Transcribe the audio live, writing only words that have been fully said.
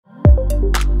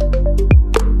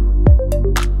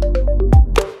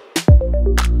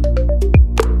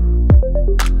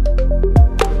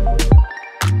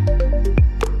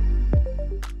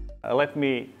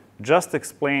me just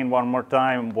explain one more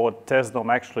time what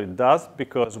TestDome actually does,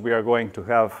 because we are going to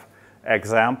have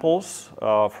examples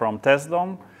from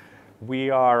TestDome.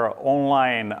 We are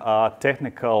online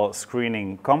technical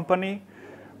screening company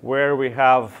where we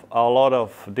have a lot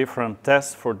of different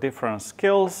tests for different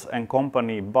skills, and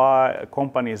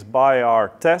companies buy our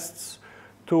tests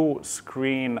to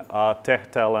screen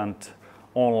tech talent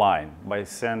online by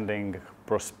sending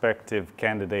prospective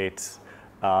candidates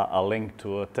a link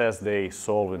to a test they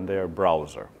solve in their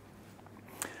browser.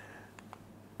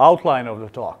 Outline of the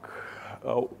talk.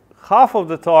 Half of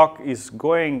the talk is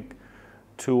going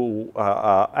to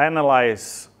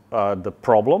analyze the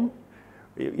problem.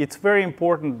 It's very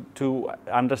important to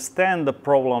understand the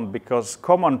problem because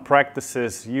common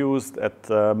practices used at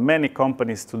many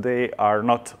companies today are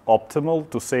not optimal,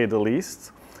 to say the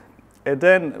least. And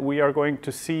then we are going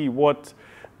to see what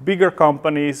bigger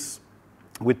companies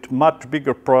with much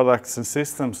bigger products and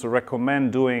systems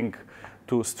recommend doing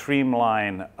to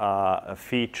streamline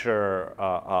feature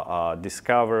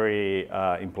discovery,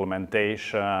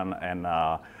 implementation, and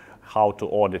how to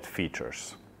audit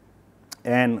features.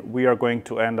 And we are going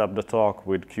to end up the talk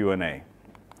with Q&A.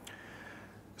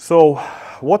 So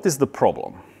what is the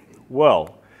problem?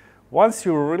 Well, once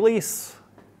you release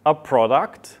a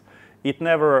product, it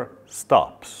never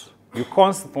stops. You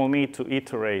constantly need to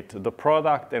iterate the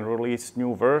product and release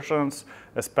new versions,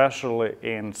 especially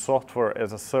in software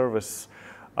as a service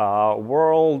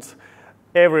world.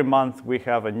 Every month we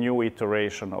have a new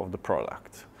iteration of the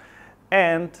product.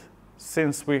 And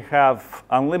since we have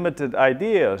unlimited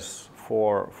ideas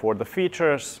for the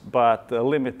features, but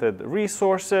limited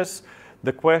resources,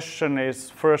 the question is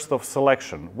first of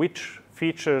selection. Which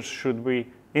features should we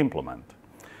implement?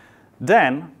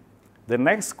 Then the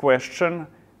next question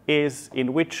is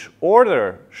in which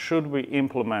order should we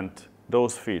implement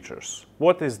those features?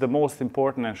 What is the most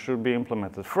important and should be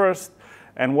implemented first?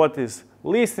 And what is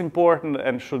least important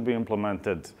and should be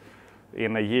implemented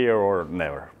in a year or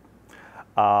never?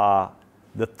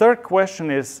 The third question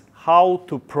is how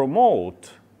to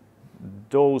promote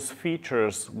those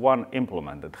features when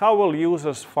implemented. How will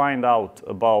users find out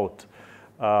about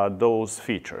those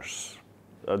features?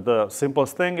 The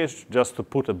simplest thing is just to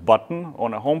put a button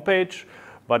on a homepage,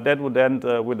 but that would end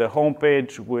with a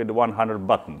homepage with 100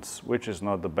 buttons, which is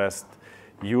not the best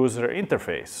user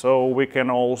interface. So we can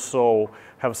also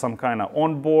have some kind of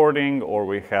onboarding, or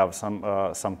we have some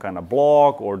kind of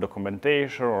blog or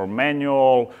documentation or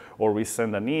manual, or we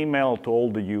send an email to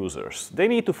all the users. They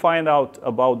need to find out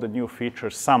about the new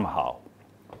features somehow.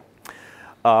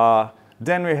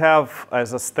 Then we have,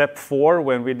 as a step 4,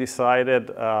 when we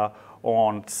decided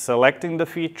on selecting the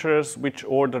features, which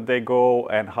order they go,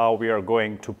 and how we are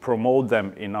going to promote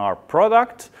them in our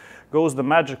product, goes the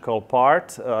magical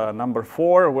part, number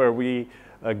 4, where we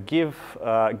give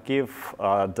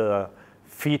the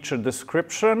feature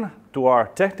description to our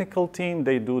technical team.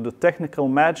 They do the technical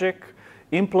magic,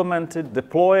 implement it,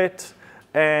 deploy it,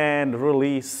 and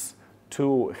release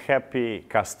to happy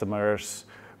customers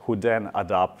who then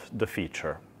adopt the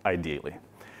feature, ideally.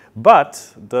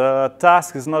 But the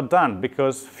task is not done,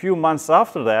 because a few months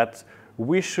after that,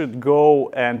 we should go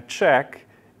and check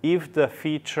if the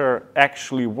feature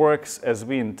actually works as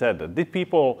we intended. Did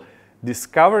people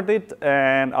discover it,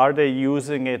 and are they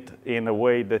using it in a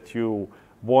way that you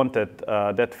wanted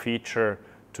that feature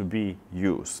to be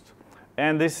used?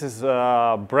 And this is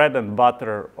bread and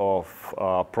butter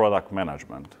of product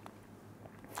management.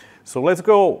 So let's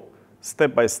go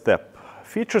step by step.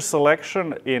 Feature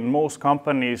selection in most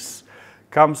companies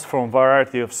comes from a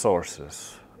variety of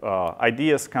sources.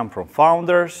 Ideas come from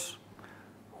founders,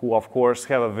 who of course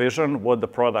have a vision what the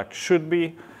product should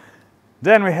be.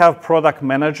 Then we have product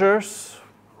managers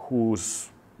whose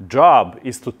job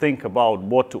is to think about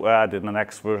what to add in the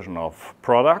next version of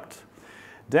product.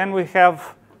 Then we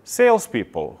have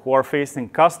salespeople who are facing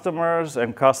customers,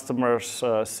 and customers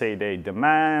say they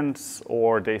demand,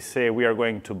 or they say we are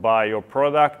going to buy your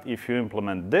product if you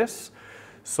implement this.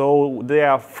 So they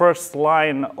are first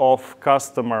line of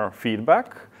customer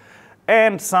feedback.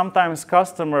 And sometimes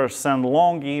customers send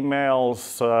long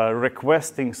emails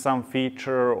requesting some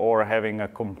feature or having a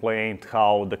complaint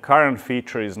how the current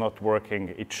feature is not working,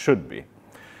 it should be.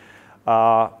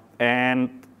 And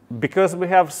because we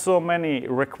have so many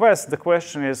requests, the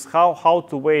question is how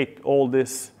to weight all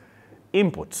these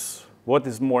inputs. What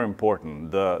is more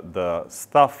important, the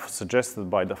stuff suggested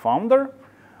by the founder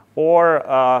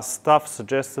or stuff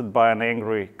suggested by an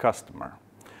angry customer?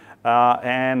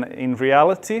 And in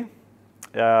reality,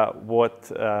 what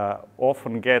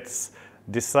often gets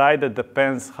decided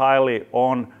depends highly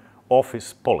on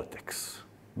office politics.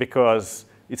 Because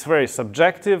it's very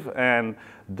subjective, and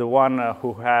the one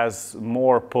who has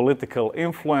more political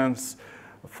influence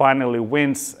finally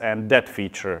wins, and that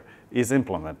feature is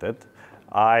implemented.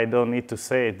 I don't need to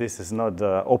say this is not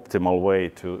the optimal way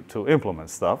to implement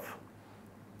stuff.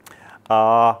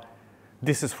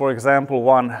 This is, for example,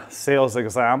 one sales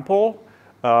example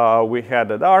we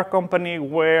had at our company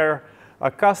where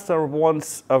a customer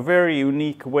wants a very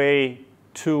unique way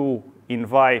to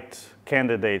invite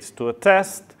candidates to a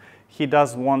test. He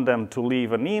doesn't want them to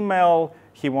leave an email.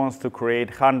 He wants to create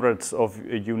hundreds of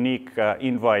unique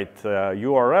invite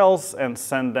URLs and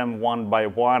send them one by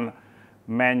one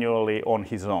manually on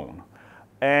his own.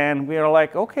 And we are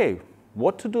like, okay,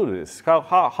 what to do this?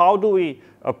 How do we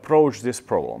approach this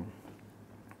problem?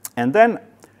 And then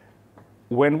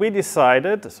when we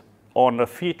decided on the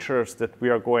features that we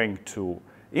are going to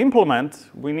implement,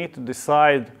 we need to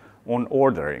decide on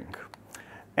ordering.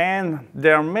 And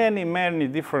there are many, many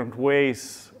different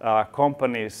ways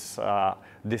companies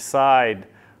decide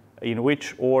in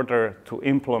which order to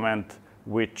implement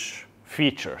which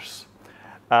features.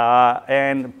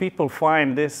 And people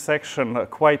find this section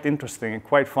quite interesting and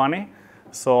quite funny.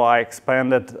 So I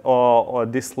expanded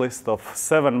this list of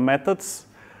 7 methods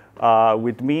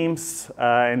with memes,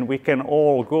 and we can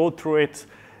all go through it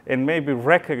and maybe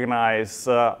recognize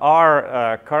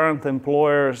our current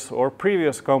employers or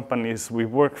previous companies we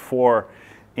worked for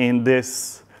in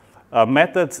these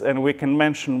methods, and we can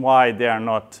mention why they are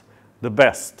not the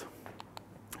best.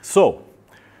 So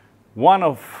one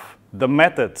of the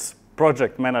methods,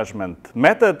 project management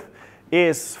method,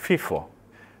 is FIFO.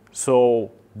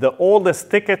 So the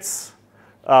oldest tickets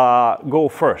go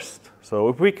first. So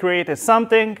if we created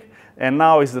something and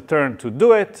now is the turn to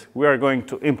do it, we are going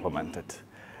to implement it.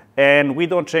 And we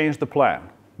don't change the plan.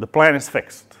 The plan is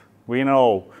fixed. We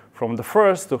know from the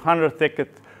first to 100th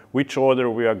ticket which order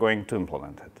we are going to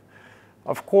implement it.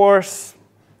 Of course,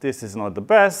 this is not the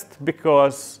best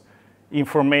because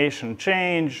information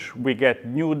change, we get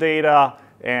new data,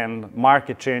 and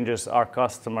market changes, our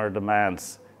customer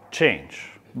demands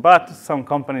change. But some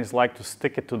companies like to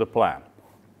stick it to the plan.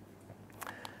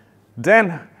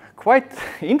 Then, quite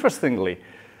interestingly,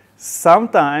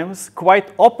 sometimes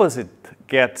quite opposite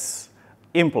gets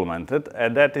implemented,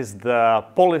 and that is the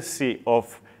policy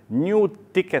of new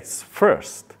tickets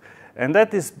first. And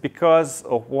that is because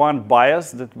of one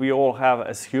bias that we all have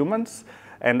as humans,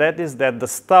 and that is that the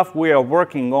stuff we are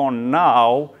working on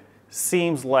now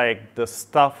seems like the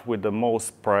stuff with the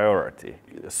most priority.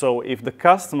 So if the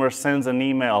customer sends an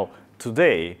email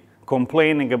today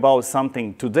complaining about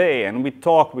something today, and we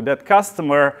talk with that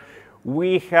customer,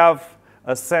 we have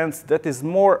a sense that is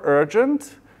more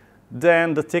urgent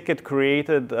than the ticket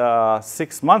created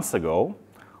 6 months ago.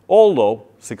 Although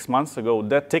 6 months ago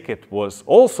that ticket was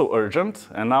also urgent,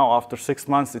 and now after 6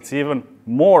 months it's even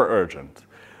more urgent.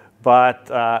 But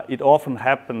it often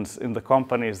happens in the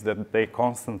companies that they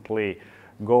constantly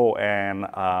go and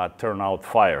turn out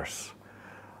fires.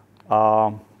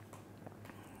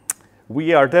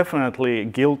 We are definitely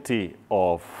guilty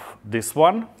of this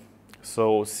one.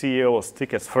 So CEO's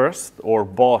tickets first, or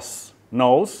boss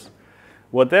knows.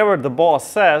 Whatever the boss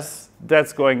says,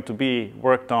 that's going to be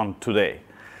worked on today.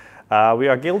 We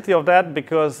are guilty of that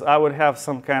because I would have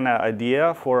some kind of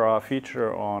idea for a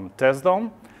feature on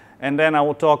TestDome. And then I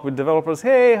will talk with developers,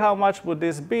 hey, how much would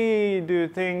this be? Do you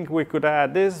think we could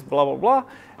add this? Blah, blah, blah.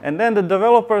 And then the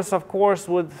developers, of course,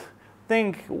 would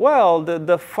think, well,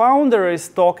 the founder is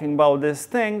talking about this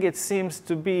thing. It seems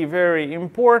to be very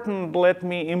important. Let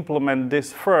me implement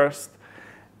this first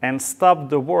and stop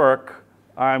the work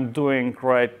I'm doing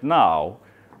right now,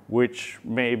 which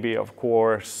may be, of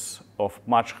course, of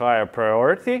much higher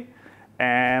priority.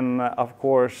 And of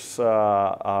course,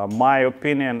 my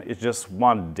opinion is just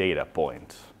one data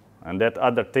point. And that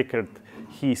other ticket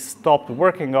he stopped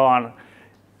working on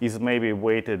is maybe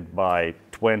weighted by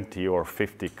 20 or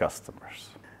 50 customers.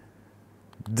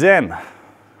 Then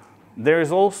there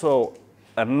is also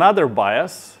another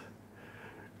bias,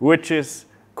 which is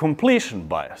completion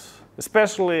bias.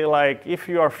 Especially like if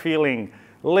you are feeling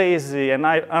lazy and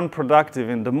unproductive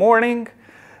in the morning,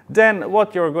 then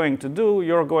what you're going to do,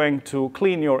 you're going to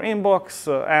clean your inbox,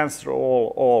 answer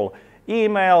all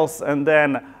emails, and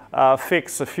then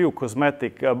fix a few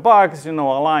cosmetic bugs,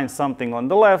 align something on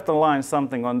the left, align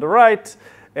something on the right,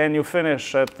 and you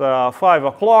finish at 5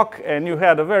 o'clock, and you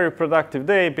had a very productive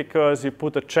day because you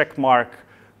put a check mark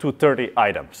to 30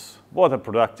 items. What a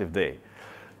productive day.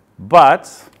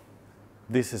 But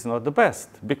this is not the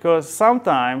best, because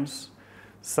sometimes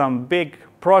some big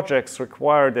projects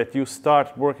require that you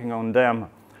start working on them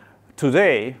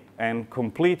today and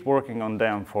complete working on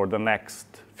them for the next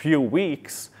few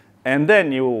weeks, And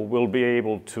then you will be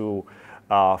able to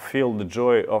feel the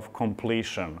joy of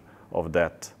completion of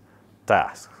that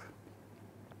task.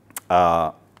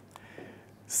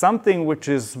 Something which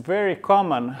is very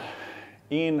common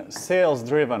in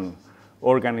sales-driven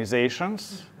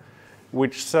organizations,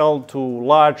 which sell to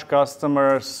large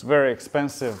customers very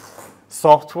expensive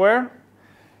software,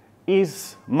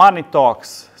 is money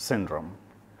talks syndrome.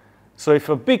 So if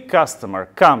a big customer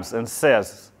comes and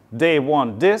says they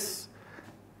want this,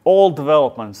 all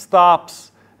development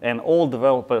stops and all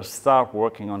developers start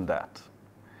working on that.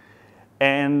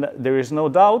 And there is no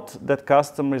doubt that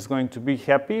customer is going to be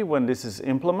happy when this is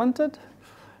implemented,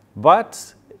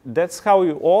 but that's how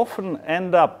you often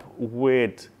end up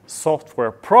with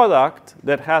software product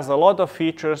that has a lot of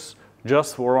features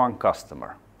just for one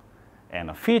customer.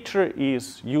 And a feature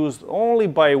is used only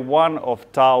by one of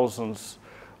thousands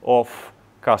of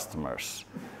customers.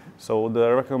 So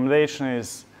the recommendation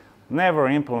is never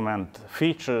implement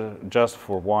feature just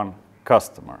for one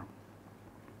customer.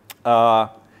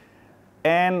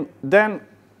 And then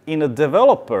in a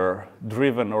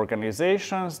developer-driven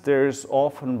organizations, there is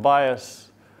often bias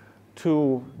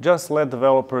to just let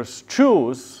developers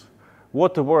choose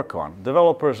what to work on.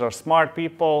 Developers are smart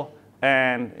people,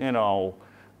 and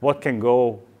what can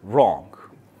go wrong?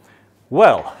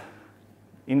 Well,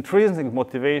 intrinsic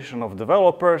motivation of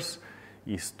developers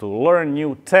is to learn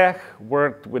new tech,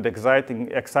 work with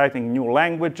exciting new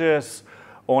languages,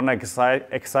 on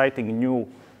exciting new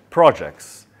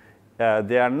projects.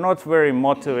 They are not very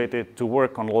motivated to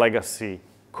work on legacy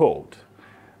code.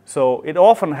 So it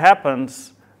often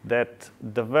happens that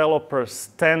developers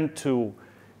tend to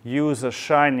use a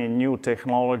shiny new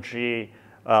technology,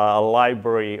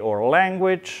 library or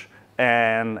language,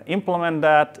 and implement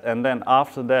that, and then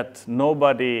after that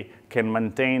nobody can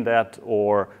maintain that,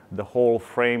 or the whole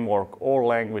framework or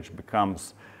language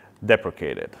becomes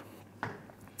deprecated.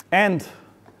 And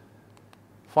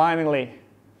finally,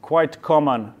 quite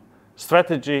common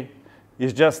strategy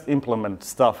is just implement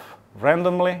stuff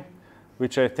randomly,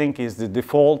 which I think is the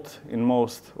default in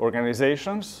most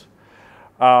organizations.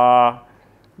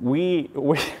 We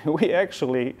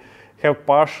actually have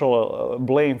partial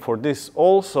blame for this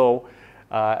also.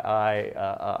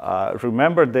 I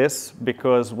remember this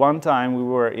because one time we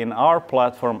were in our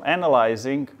platform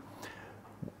analyzing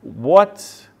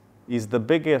what is the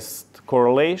biggest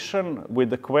correlation with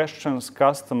the questions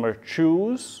customers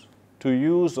choose to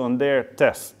use on their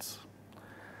tests.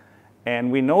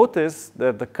 And we noticed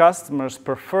that the customers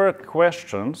prefer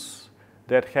questions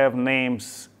that have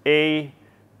names A,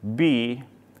 B,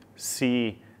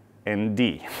 C, and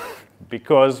D,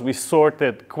 because we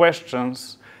sorted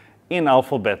questions in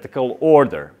alphabetical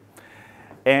order.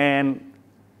 And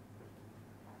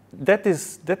that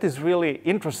is really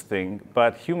interesting,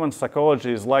 but human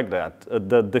psychology is like that.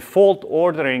 The default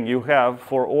ordering you have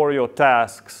for all your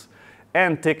tasks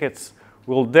and tickets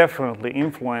will definitely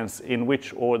influence in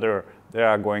which order they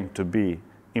are going to be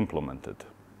implemented.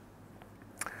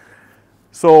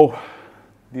 So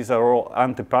these are all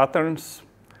anti-patterns.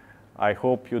 I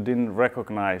hope you didn't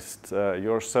recognize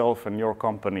yourself and your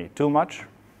company too much.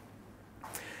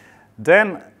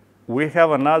 Then we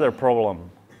have another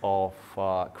problem of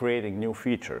creating new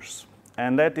features,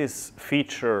 and that is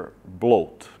feature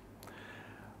bloat.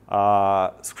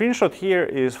 Screenshot here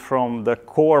is from the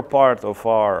core part of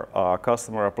our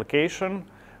customer application,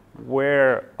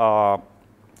 where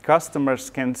customers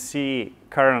can see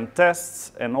current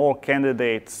tests and all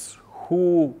candidates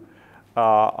who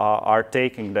are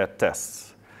taking that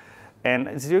tests. And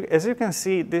as you can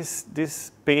see,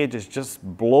 this page is just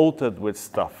bloated with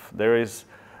stuff. There is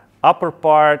upper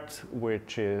part,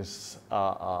 which is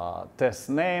test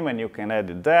name, and you can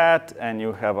edit that, and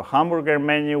you have a hamburger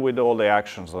menu with all the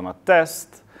actions on a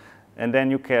test, and then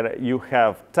you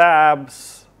have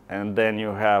tabs, and then you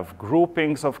have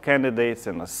groupings of candidates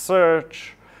in a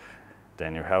search,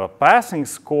 then you have a passing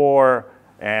score,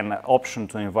 and an option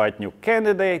to invite new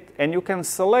candidate, and you can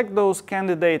select those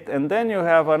candidates, and then you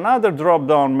have another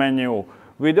drop-down menu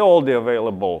with all the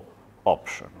available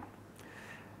options.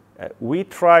 We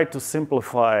try to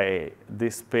simplify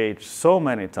this page so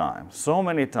many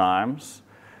times,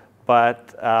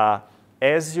 but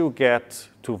as you get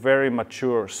to very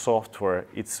mature software,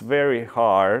 it's very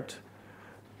hard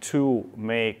to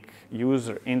make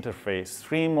user interface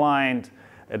streamlined.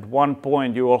 At one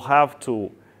point, you will have to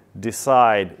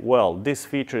decide, well, this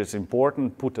feature is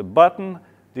important, put a button.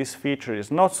 This feature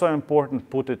is not so important,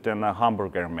 put it in a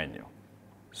hamburger menu.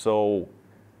 So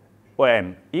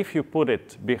if you put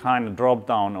it behind a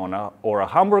drop-down or a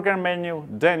hamburger menu,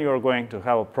 then you're going to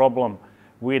have a problem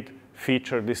with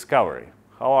feature discovery.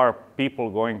 How are people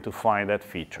going to find that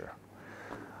feature?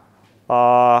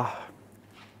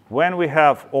 When we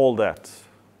have all that,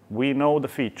 we know the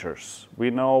features, we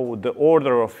know the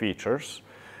order of features,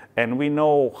 and we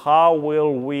know how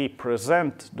will we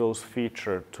present those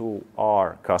features to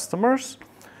our customers.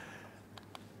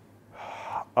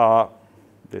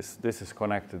 This is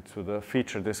connected to the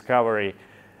feature discovery.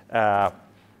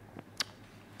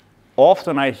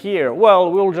 Often I hear,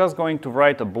 well, we're just going to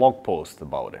write a blog post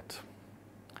about it.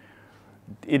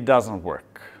 It doesn't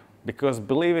work, because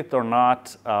believe it or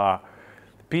not,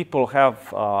 people have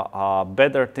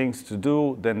better things to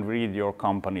do than read your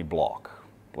company blog.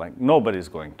 Like, nobody's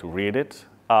going to read it,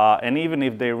 and even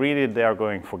if they read it, they are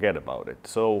going to forget about it.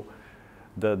 So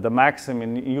the maxim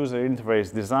in user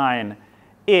interface design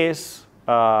is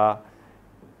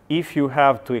if you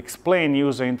have to explain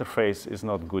user interface, is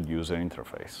not good user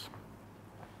interface.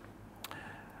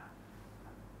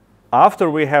 After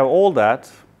we have all that,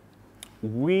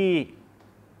 we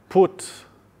put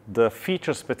the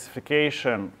feature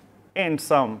specification in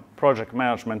some project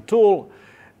management tool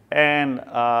and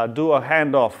do a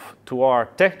handoff to our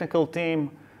technical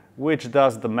team, which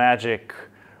does the magic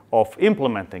of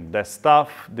implementing that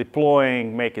stuff,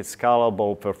 deploying, make it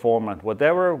scalable, performant,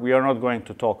 whatever. We are not going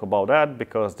to talk about that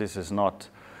because this is not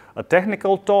a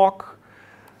technical talk,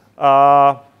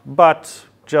 but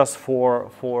just for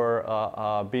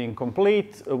being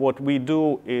complete, what we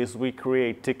do is we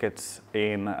create tickets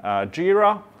in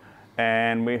Jira,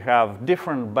 and we have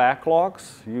different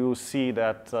backlogs. You see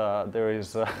that there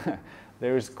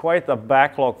is quite a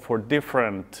backlog for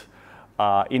different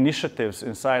initiatives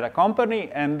inside a company,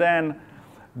 and then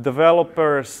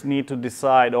developers need to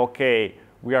decide, okay,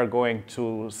 we are going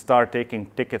to start taking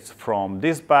tickets from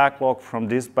this backlog,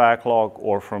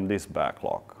 or from this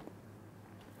backlog.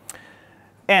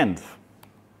 And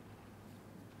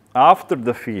after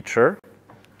the feature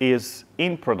is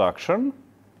in production,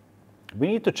 we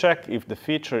need to check if the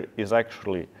feature is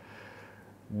actually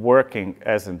working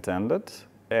as intended.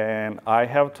 And I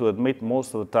have to admit,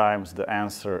 most of the times the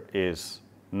answer is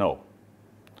no.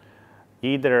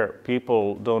 Either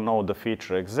people don't know the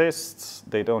feature exists,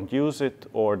 they don't use it,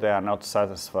 or they are not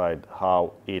satisfied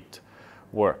how it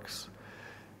works.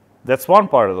 That's one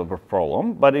part of the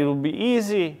problem, but it will be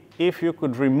easy if you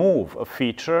could remove a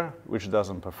feature which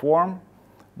doesn't perform.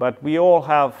 But we all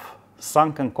have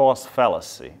sunken cost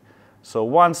fallacy. So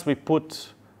once we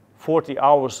put 40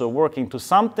 hours of work into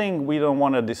something, we don't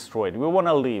want to destroy it. We want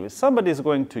to leave it. Somebody is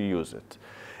going to use it.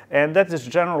 And that is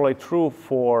generally true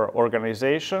for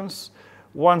organizations.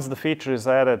 Once the feature is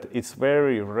added, it's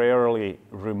very rarely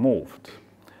removed.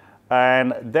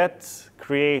 And that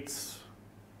creates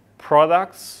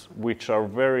products which are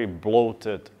very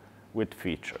bloated with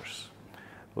features.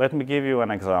 Let me give you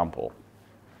an example.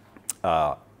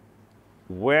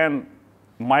 When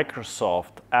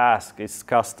Microsoft asked its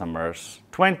customers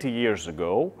 20 years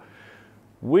ago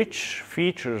which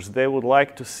features they would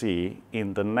like to see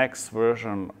in the next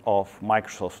version of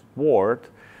Microsoft Word,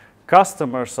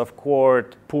 customers, of course,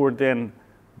 poured in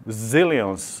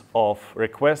zillions of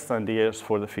request ideas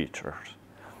for the features.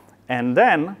 And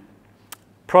then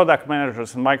product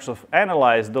managers in Microsoft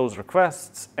analyzed those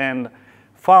requests and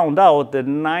found out that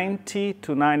 90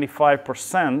 to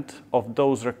 95% of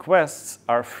those requests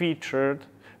are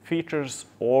features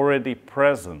already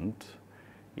present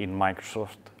in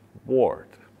Microsoft Word.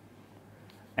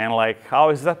 And like, how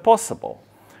is that possible?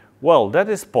 Well, that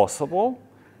is possible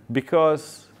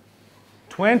because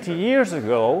 20 years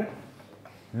ago,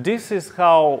 this is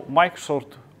how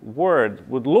Microsoft Word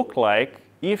would look like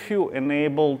if you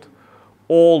enabled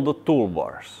all the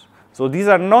toolbars. So these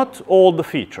are not all the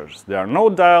features. There are no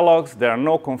dialogues, there are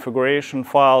no configuration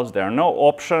files, there are no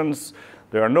options,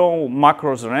 there are no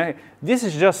macros or anything. This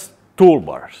is just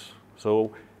toolbars.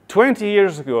 So 20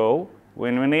 years ago,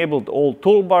 when we enabled all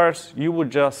toolbars, you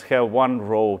would just have one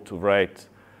row to write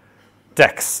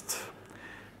text.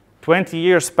 20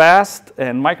 years passed,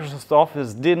 and Microsoft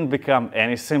Office didn't become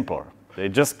any simpler. They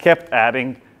just kept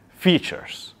adding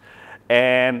features.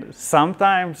 And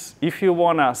sometimes, if you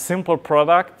want a simple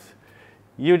product,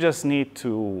 you just need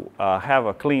to have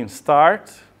a clean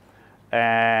start.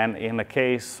 And in the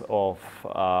case of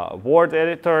Word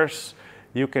editors,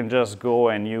 you can just go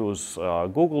and use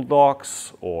Google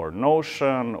Docs or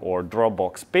Notion or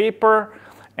Dropbox Paper.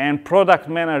 And product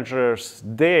managers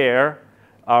there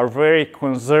are very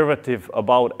conservative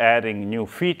about adding new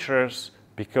features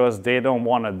because they don't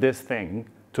want this thing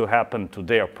to happen to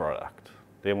their product.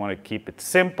 They want to keep it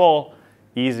simple,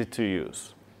 easy to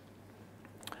use.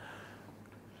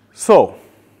 So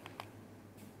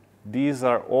these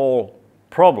are all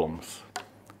problems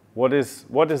what is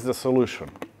the solution?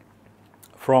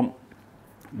 From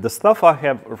the stuff I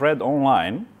have read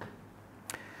online,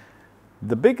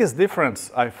 the biggest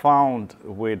difference I found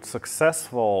with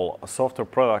successful software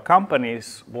product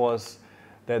companies was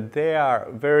that they are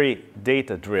very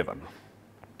data-driven.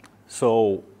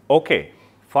 So, okay,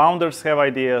 founders have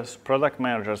ideas, product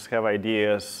managers have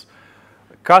ideas,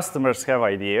 customers have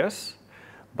ideas,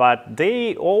 but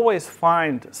they always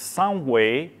find some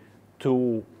way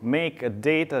to make a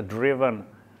data-driven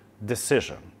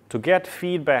decision, to get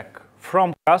feedback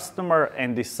from customer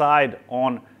and decide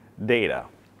on data.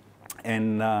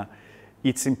 And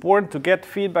it's important to get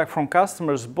feedback from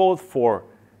customers both for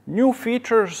new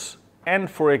features and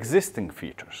for existing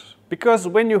features. Because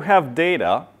when you have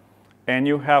data and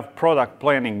you have product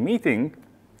planning meeting,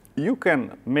 you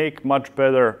can make much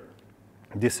better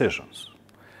decisions.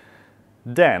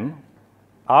 Then,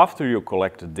 after you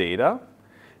collect the data,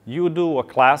 you do a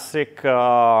classic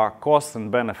cost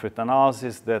and benefit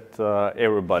analysis that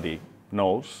everybody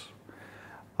knows.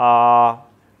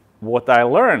 What I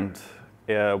learned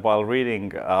while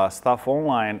reading stuff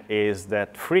online is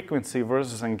that frequency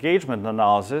versus engagement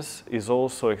analysis is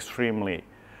also extremely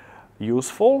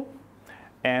useful.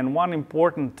 And one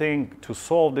important thing to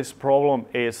solve this problem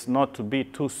is not to be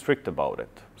too strict about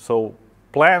it. So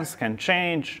plans can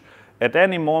change at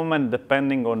any moment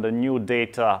depending on the new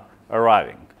data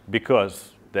arriving,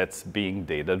 because that's being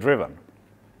data-driven.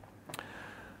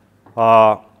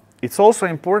 It's also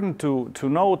important to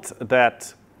note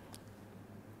that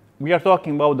we are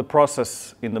talking about the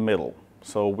process in the middle.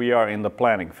 So we are in the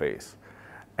planning phase.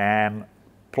 And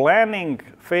planning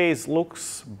phase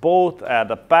looks both at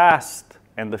the past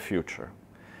and the future.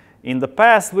 In the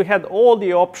past, we had all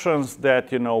the options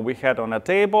that we had on a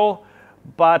table,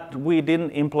 but we didn't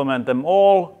implement them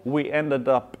all. We ended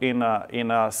up in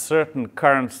a certain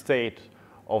current state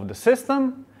of the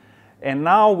system. And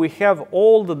now we have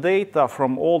all the data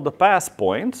from all the past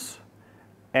points,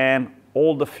 and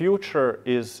all the future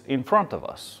is in front of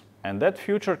us. And that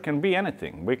future can be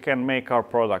anything. We can make our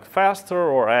product faster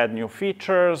or add new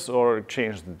features or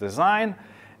change the design.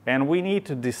 And we need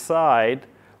to decide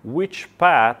which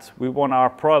path we want our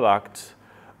product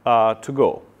to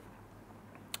go.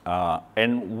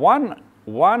 And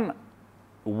one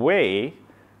way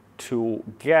to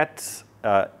get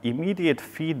immediate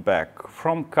feedback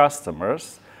from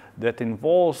customers that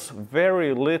involves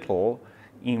very little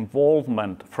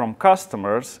involvement from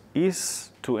customers is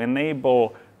to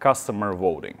enable customer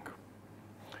voting.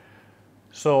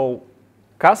 So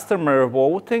customer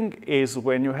voting is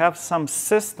when you have some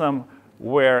system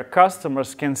where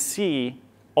customers can see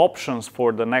options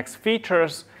for the next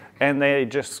features and they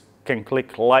just can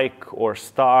click like or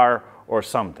star or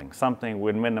something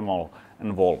with minimal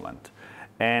involvement.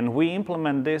 And we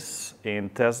implement this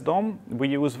in TestDome. We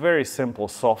use very simple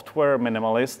software,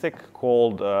 minimalistic,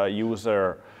 called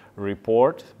user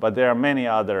report, but there are many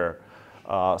other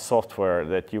software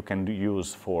that you can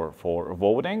use for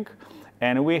voting.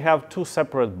 And we have two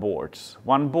separate boards.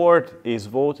 One board is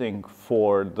voting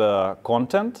for the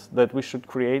content that we should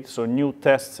create, so new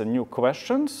tests and new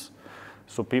questions.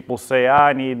 So people say,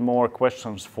 I need more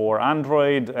questions for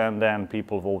Android, and then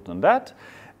people vote on that.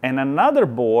 And another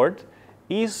board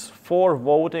is for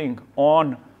voting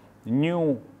on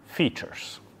new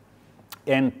features.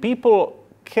 And people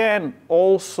can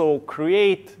also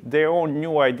create their own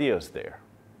new ideas there.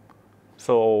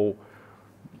 So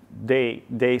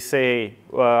they say,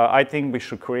 I think we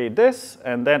should create this,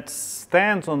 and that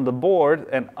stands on the board,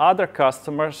 and other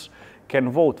customers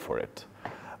can vote for it.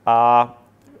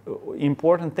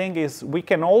 Important thing is we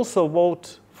can also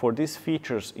vote for these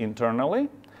features internally.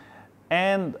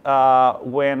 And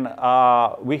when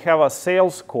we have a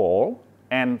sales call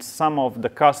and some of the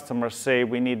customers say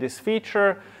we need this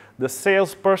feature, the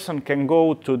salesperson can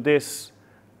go to this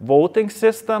voting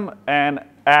system and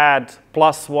add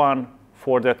 +1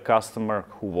 for that customer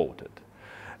who voted.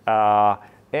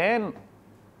 And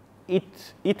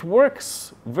it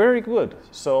works very good.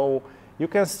 So you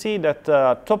can see that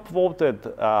top voted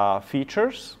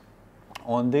features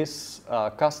on this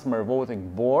customer voting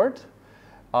board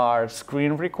are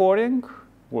screen recording,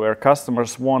 where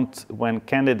customers want, when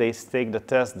candidates take the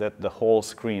test, that the whole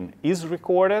screen is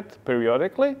recorded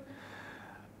periodically.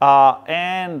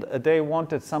 And they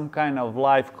wanted some kind of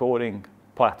live coding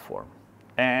platform.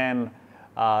 And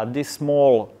these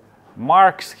small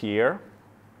marks here,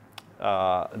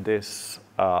 this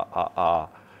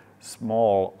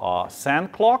small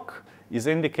sand clock is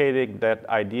indicating that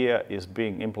idea is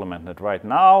being implemented right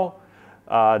now.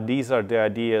 These are the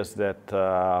ideas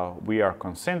that we are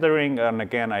considering, and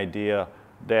again, idea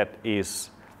that is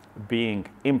being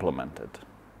implemented.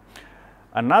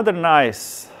 Another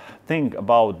nice thing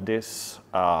about this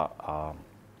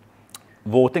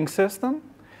voting system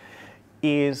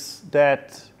is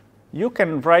that you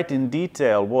can write in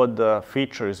detail what the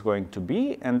feature is going to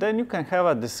be, and then you can have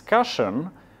a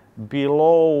discussion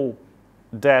below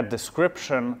that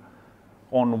description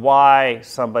on why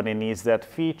somebody needs that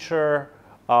feature,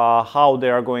 how they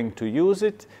are going to use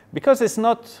it, because it's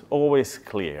not always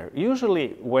clear.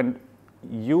 Usually when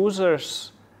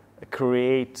users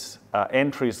create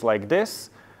entries like this,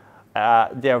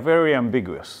 they are very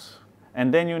ambiguous.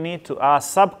 And then you need to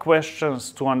ask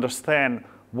sub-questions to understand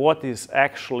what is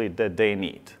actually that they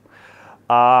need.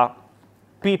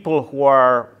 People who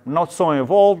are not so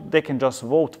involved, they can just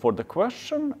vote for the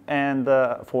question and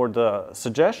for the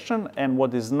suggestion. And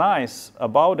what is nice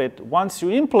about it, once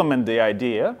you implement the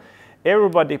idea,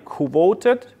 everybody who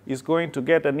voted is going to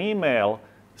get an email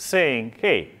saying,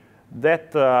 hey,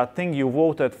 that thing you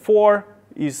voted for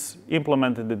is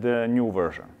implemented in the new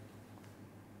version.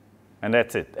 And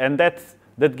that's it. And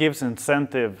that gives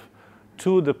incentive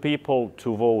to the people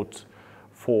to vote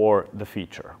for the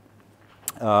feature.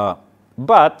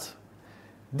 But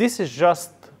this is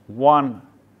just one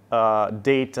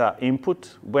data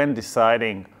input when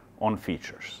deciding on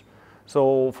features.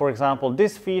 So for example,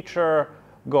 this feature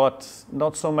got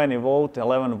not so many votes,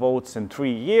 11 votes in 3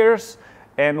 years.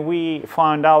 And we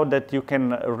found out that you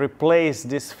can replace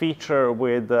this feature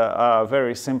with a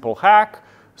very simple hack.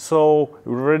 So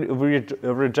we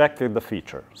rejected the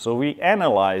feature. So we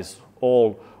analyze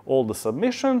all the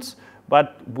submissions,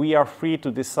 but we are free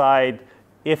to decide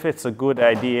if it's a good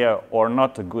idea or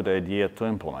not a good idea to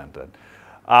implement it.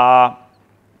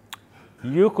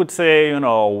 You could say, you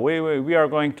know, we are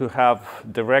going to have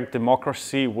direct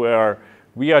democracy where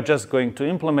we are just going to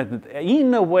implement it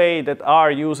in a way that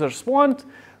our users want,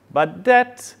 but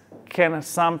that can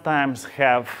sometimes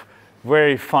have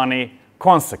very funny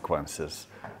consequences.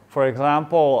 For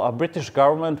example, a British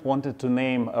government wanted to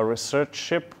name a research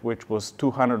ship, which was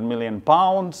 £200 million,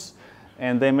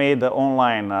 and they made an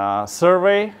online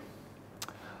survey.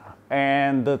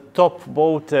 And the top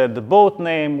voted boat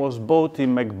name was Boaty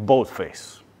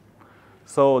McBoatface.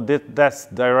 So that's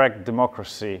direct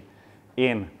democracy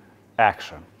in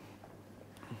action.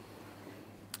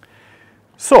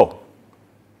 So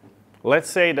let's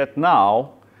say that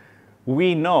now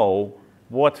we know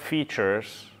what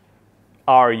features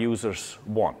our users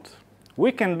want.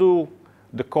 We can do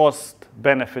the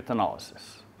cost-benefit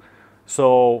analysis.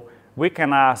 So we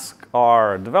can ask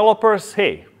our developers,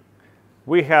 hey,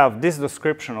 we have this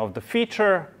description of the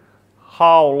feature,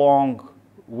 how long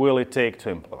will it take to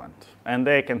implement? And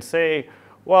they can say,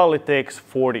 well, it takes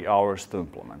 40 hours to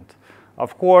implement.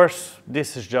 Of course,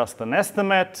 this is just an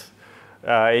estimate.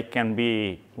 It can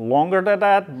be longer than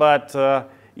that, but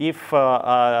if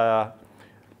our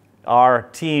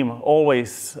team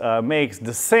always makes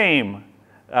the same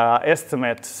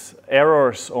estimates,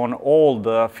 errors on all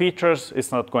the features,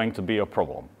 it's not going to be a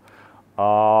problem.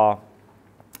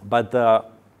 But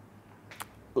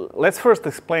let's first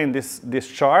explain this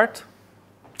chart,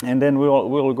 and then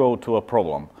we'll go to a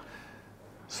problem.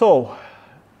 So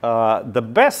the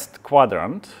best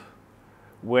quadrant,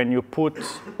 when you put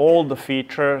all the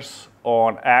features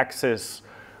on axis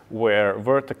where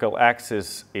vertical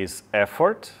axis is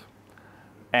effort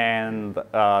and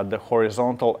the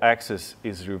horizontal axis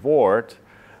is reward,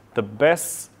 the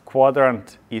best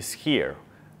quadrant is here,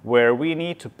 where we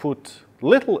need to put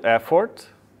little effort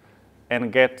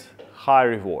and get high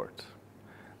reward.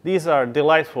 These are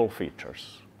delightful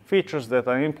features, features that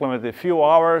are implemented in a few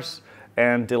hours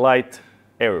and delight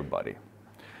everybody.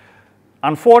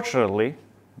 Unfortunately,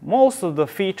 most of the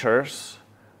features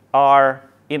are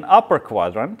in upper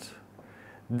quadrant.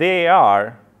 They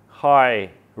are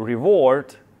high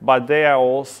reward, but they are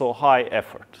also high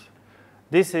effort.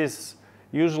 This is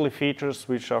usually features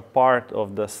which are part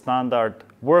of the standard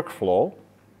workflow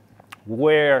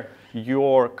where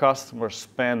your customers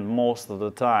spend most of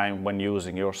the time when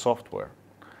using your software.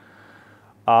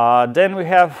 Then we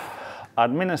have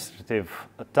administrative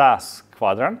task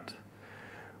quadrant,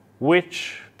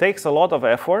 which takes a lot of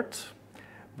effort,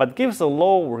 but gives a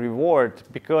low reward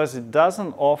because it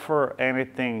doesn't offer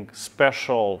anything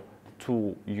special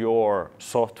to your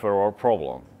software or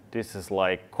problem. This is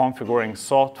like configuring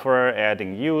software,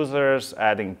 adding users,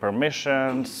 adding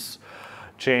permissions,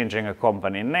 changing a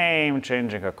company name,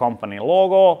 changing a company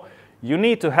logo. You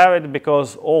need to have it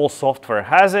because all software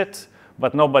has it,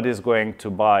 but nobody's going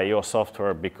to buy your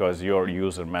software because your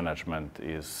user management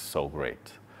is so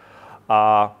great.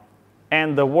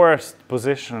 And the worst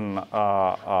position,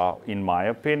 in my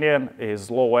opinion,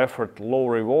 is low effort, low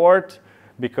reward,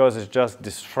 because it just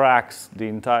distracts the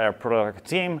entire product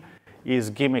team, is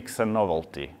gimmicks and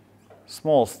novelty.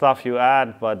 Small stuff you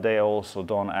add, but they also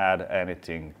don't add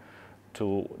anything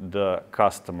to the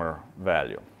customer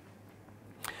value.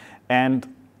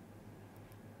 And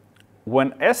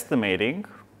when estimating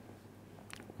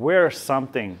where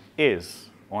something is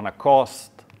on a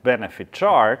cost-benefit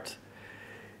chart,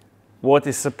 what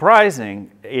is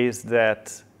surprising is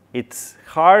that it's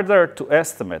harder to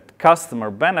estimate customer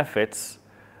benefits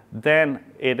than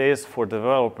it is for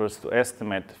developers to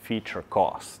estimate feature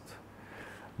cost.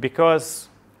 Because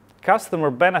customer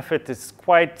benefit is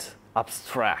quite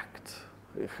abstract.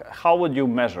 How would you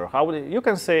measure? You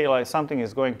can say like something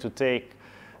is going to take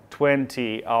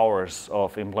 20 hours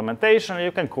of implementation.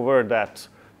 You can convert that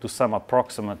to some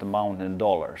approximate amount in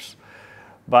dollars.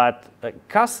 But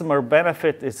customer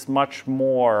benefit is much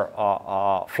more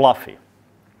fluffy.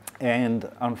 And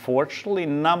unfortunately,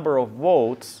 number of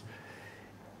votes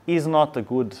is not a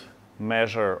good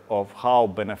measure of how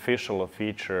beneficial a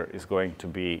feature is going to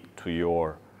be to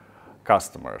your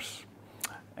customers.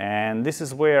 And this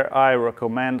is where I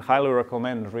highly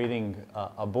recommend reading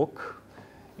a book,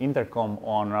 Intercom,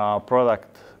 on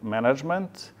product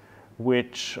management,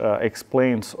 which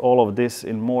explains all of this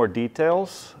in more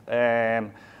details.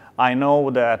 And I know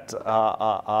that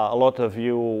a lot of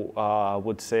you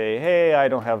would say, hey, I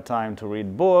don't have time to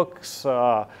read books.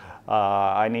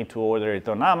 I need to order it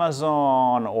on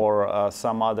Amazon or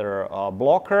some other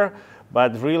blocker.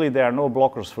 But really, there are no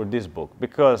blockers for this book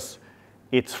because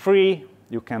it's free.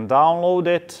 You can download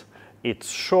it. It's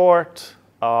short.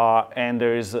 And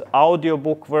there is an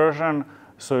audiobook version,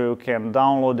 so you can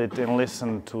download it and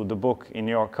listen to the book in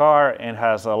your car, and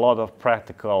has a lot of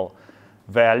practical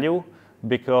value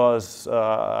because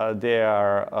they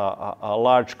are a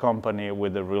large company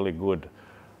with a really good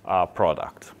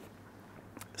product.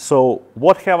 So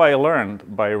what have I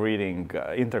learned by reading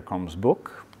Intercom's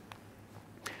book?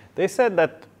 They said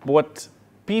that what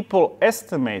people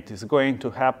estimate is going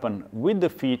to happen with the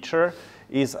feature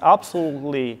is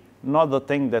absolutely not the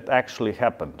thing that actually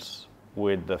happens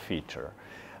with the feature.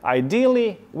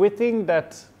 Ideally, we think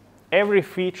that every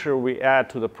feature we add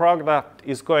to the product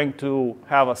is going to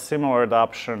have a similar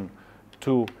adoption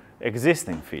to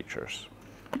existing features.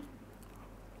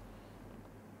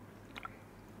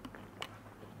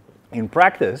 In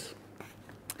practice,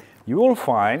 you will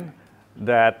find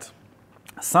that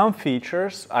some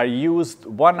features are used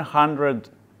 100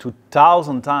 to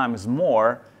 1,000 times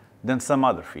more than some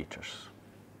other features.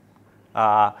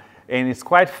 And it's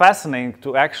quite fascinating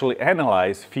to actually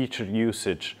analyze feature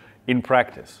usage in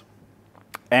practice.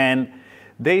 And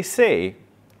they say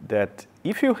that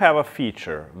if you have a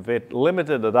feature with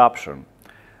limited adoption,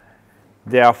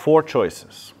 there are 4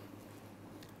 choices.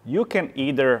 You can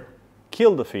either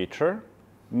kill the feature,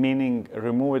 meaning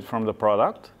remove it from the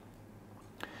product.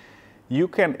 You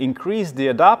can increase the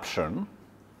adoption,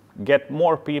 get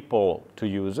more people to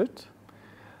use it.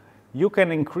 You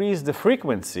can increase the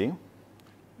frequency,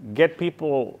 get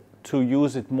people to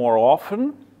use it more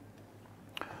often,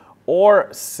 or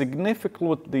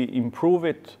significantly improve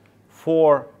it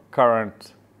for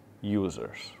current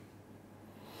users.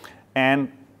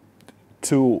 And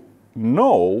to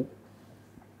know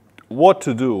what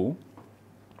to do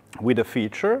with a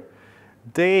feature,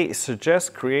 they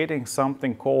suggest creating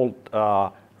something called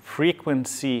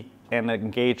frequency and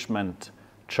engagement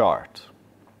chart,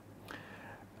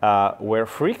 where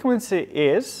frequency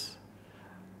is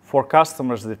for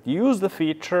customers that use the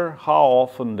feature, how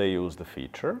often they use the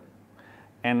feature,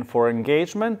 and for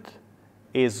engagement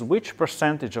is which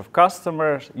percentage of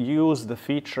customers use the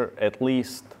feature at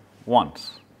least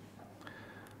once.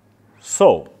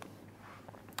 So,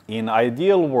 in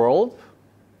ideal world,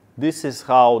 this is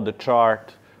how the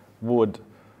chart would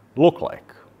look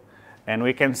like. And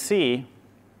we can see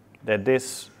that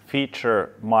this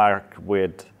feature marked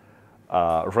with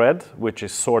red, which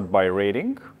is sorted by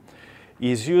rating,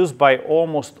 is used by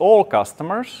almost all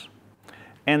customers,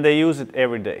 and they use it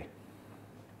every day.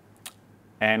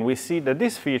 And we see that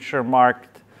this feature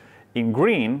marked in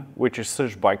green, which is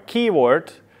searched by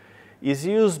keyword, is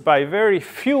used by very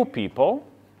few people,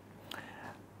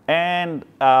 and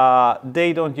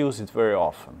they don't use it very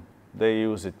often. They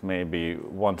use it maybe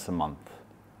once a month.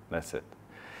 That's it.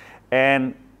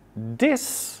 And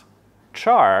this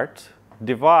chart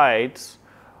divides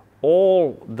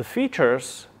all the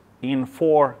features in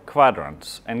 4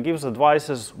 quadrants and gives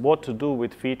advices what to do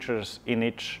with features in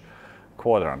each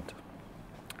quadrant.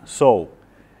 So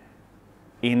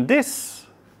in this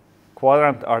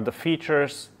quadrant are the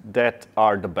features that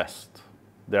are the best.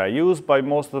 They are used by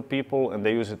most of the people and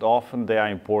they use it often. They are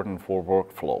important for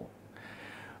workflow.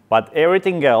 but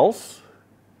everything else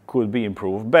could be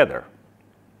improved better.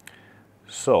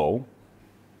 So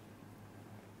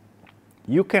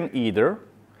you can either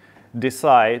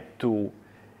decide to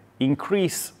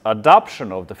increase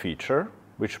adoption of the feature,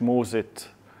 which moves it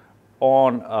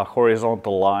on a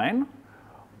horizontal line,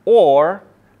 or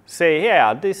say,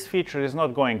 yeah, this feature is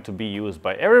not going to be used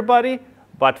by everybody,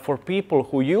 but for people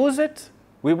who use it,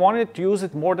 we want to use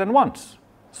it more than once.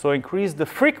 So increase the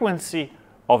frequency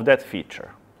of that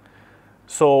feature.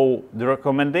 So the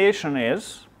recommendation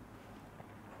is,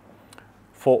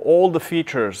 for all the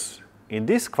features in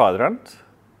this quadrant,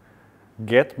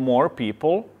 get more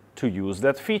people to use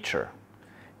that feature.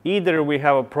 Either we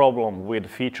have a problem with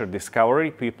feature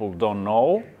discovery, people don't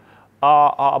know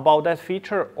about that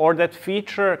feature, or that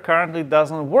feature currently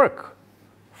doesn't work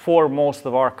for most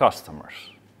of our customers.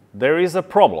 There is a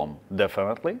problem,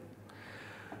 definitely.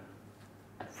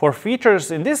 For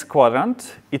features in this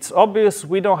quadrant, it's obvious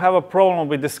we don't have a problem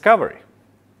with discovery.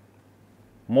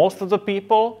 Most of the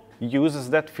people uses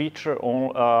that feature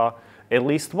at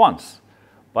least once,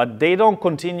 but they don't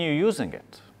continue using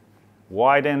it.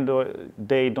 Why then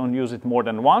they don't use it more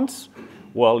than once?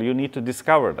 Well, you need to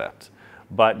discover that.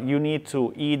 But you need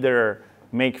to either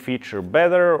make feature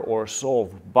better or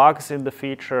solve bugs in the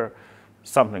feature,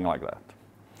 something like that.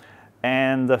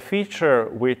 And the feature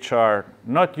which are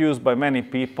not used by many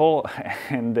people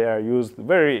and they are used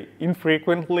very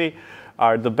infrequently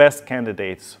are the best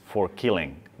candidates for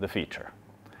killing the feature.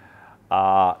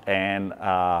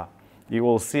 You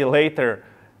will see later,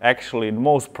 actually in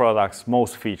most products,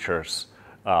 most features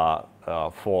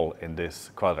fall in this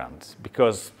quadrant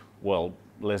because, well,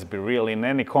 let's be real, in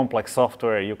any complex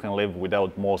software you can live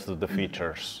without most of the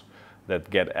features that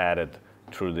get added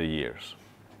through the years.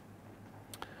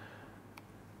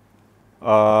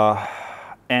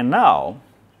 And now,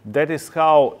 that is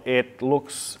how it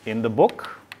looks in the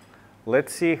book.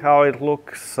 Let's see how it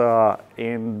looks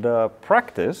in the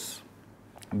practice,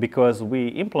 because we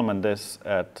implement this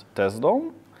at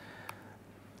TestDome.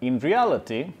 In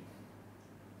reality,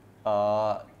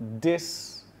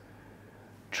 this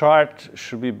chart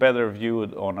should be better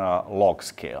viewed on a log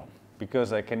scale,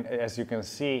 because as you can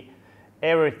see,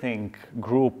 everything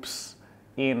groups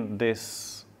in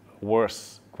this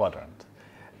worst quadrant.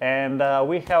 And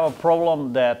we have a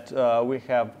problem that we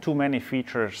have too many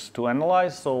features to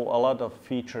analyze, so a lot of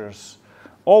features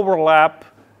overlap,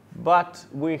 but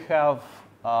we have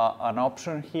an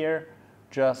option here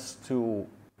just to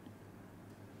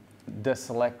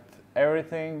deselect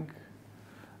everything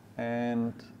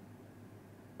and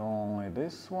only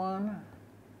this one.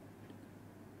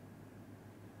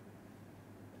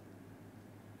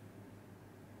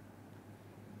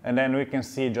 And then we can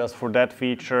see just for that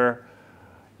feature,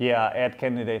 yeah, add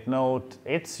candidate note.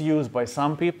 It's used by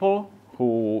some people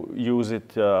who use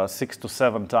it 6 to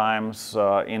 7 times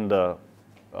in the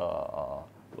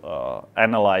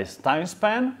analyzed time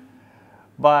span,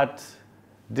 but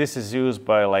this is used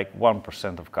by like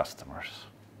 1% of customers.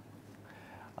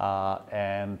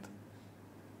 And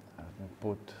let me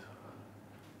put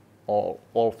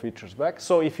all features back.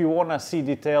 So if you want to see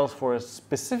details for a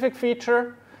specific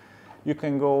feature, you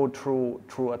can go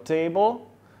through a table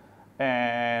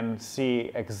and see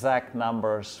exact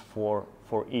numbers for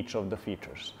each of the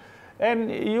features. And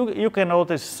you can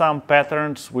notice some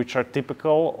patterns which are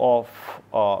typical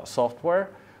of software.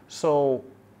 So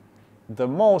the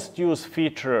most used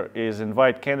feature is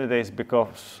invite candidates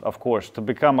because, of course, to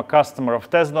become a customer of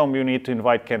TestDome, you need to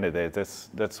invite candidates.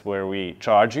 That's where we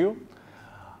charge you.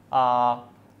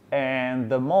 And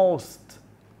the most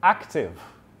active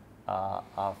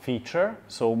feature,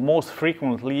 so most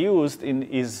frequently used,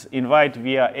 is invite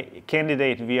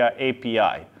candidate via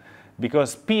API.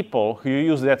 Because people who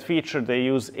use that feature, they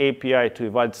use API to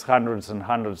invite hundreds and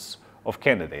hundreds of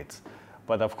candidates.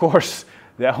 But of course,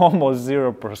 there are almost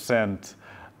 0%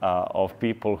 of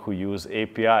people who use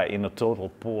API in a total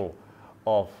pool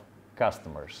of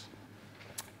customers.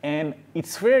 And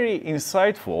it's very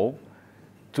insightful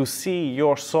to see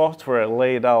your software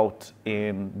laid out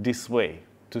in this way,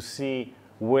 to see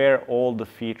where all the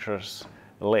features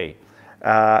lay.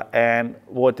 And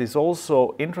what is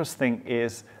also interesting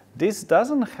is this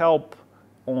doesn't help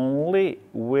only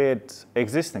with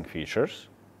existing features,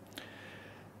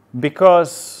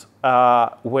 because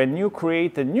when you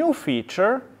create a new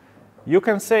feature, you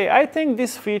can say, I think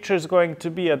this feature is going to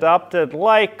be adopted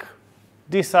like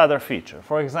this other feature.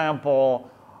 For example,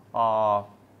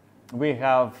 we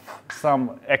have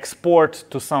some export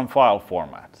to some file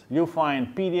format. You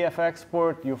find PDF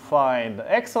export, you find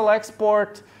Excel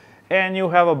export, and you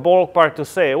have a ballpark to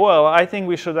say, well, I think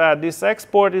we should add this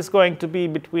export is going to be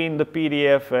between the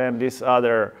PDF and this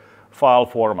other file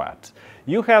format.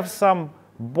 You have some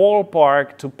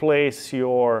ballpark to place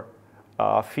your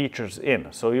features in.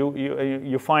 So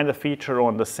you find a feature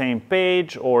on the same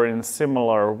page or in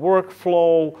similar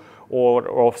workflow or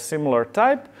of similar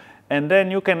type, and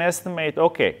then you can estimate,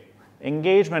 okay,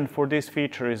 engagement for this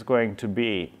feature is going to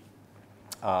be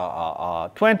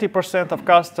 20% of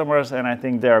customers, and I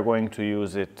think they are going to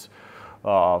use it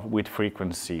with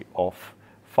frequency of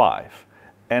 5.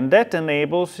 And that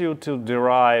enables you to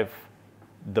derive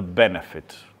the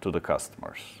benefit to the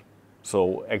customers.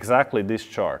 So exactly this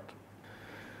chart.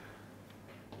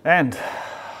 And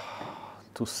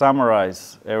to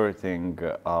summarize everything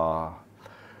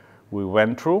we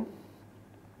went through,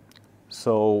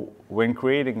 so when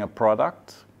creating a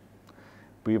product,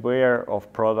 beware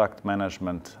of product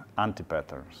management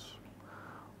anti-patterns.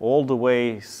 All the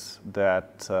ways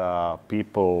that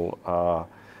people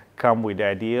come with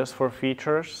ideas for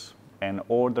features and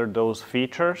order those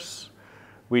features,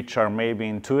 which are maybe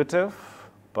intuitive,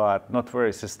 but not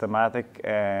very systematic,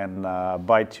 and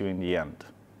bite you in the end.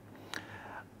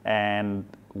 And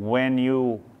when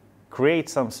you create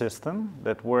some system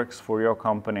that works for your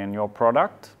company and your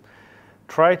product,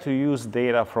 try to use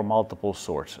data from multiple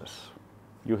sources.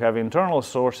 You have internal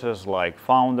sources like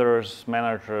founders,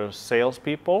 managers,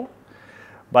 salespeople,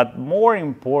 but more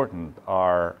important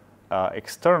are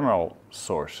external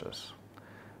sources.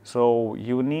 So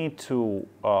you need to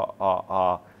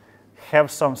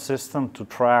have some system to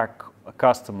track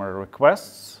customer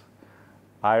requests.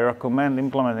 I recommend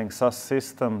implementing such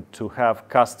system to have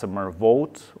customer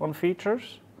vote on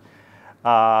features.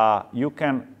 You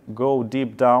can go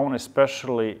deep down,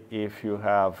 especially if you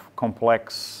have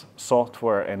complex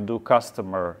software and do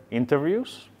customer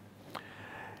interviews.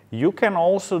 You can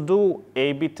also do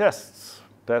A/B tests.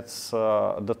 That's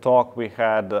the talk we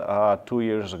had 2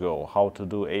 years ago, how to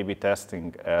do A/B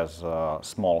testing as a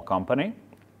small company.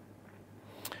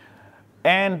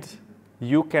 And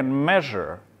you can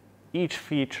measure each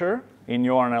feature in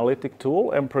your analytic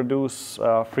tool and produce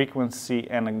a frequency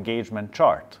and engagement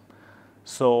chart.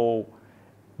 So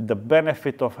the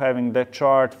benefit of having that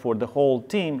chart for the whole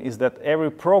team is that every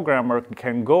programmer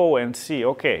can go and see,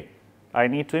 okay, I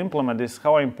need to implement this,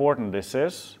 how important this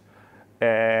is,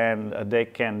 and they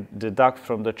can deduct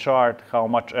from the chart how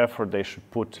much effort they should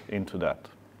put into that.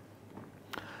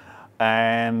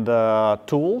 And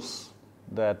tools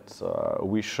that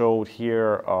we showed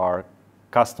here are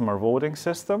customer voting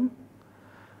system,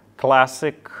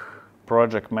 classic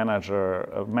project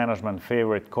management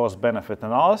favorite cost-benefit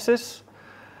analysis,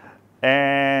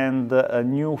 and a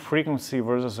new frequency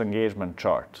versus engagement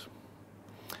chart.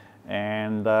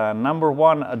 And number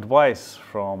one advice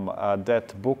from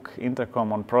that book,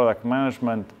 Intercom on product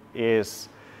management, is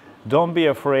don't be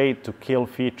afraid to kill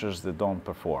features that don't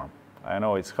perform. I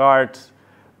know it's hard,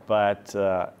 but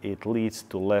it leads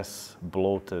to less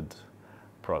bloated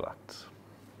products.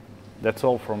 That's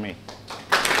all from me.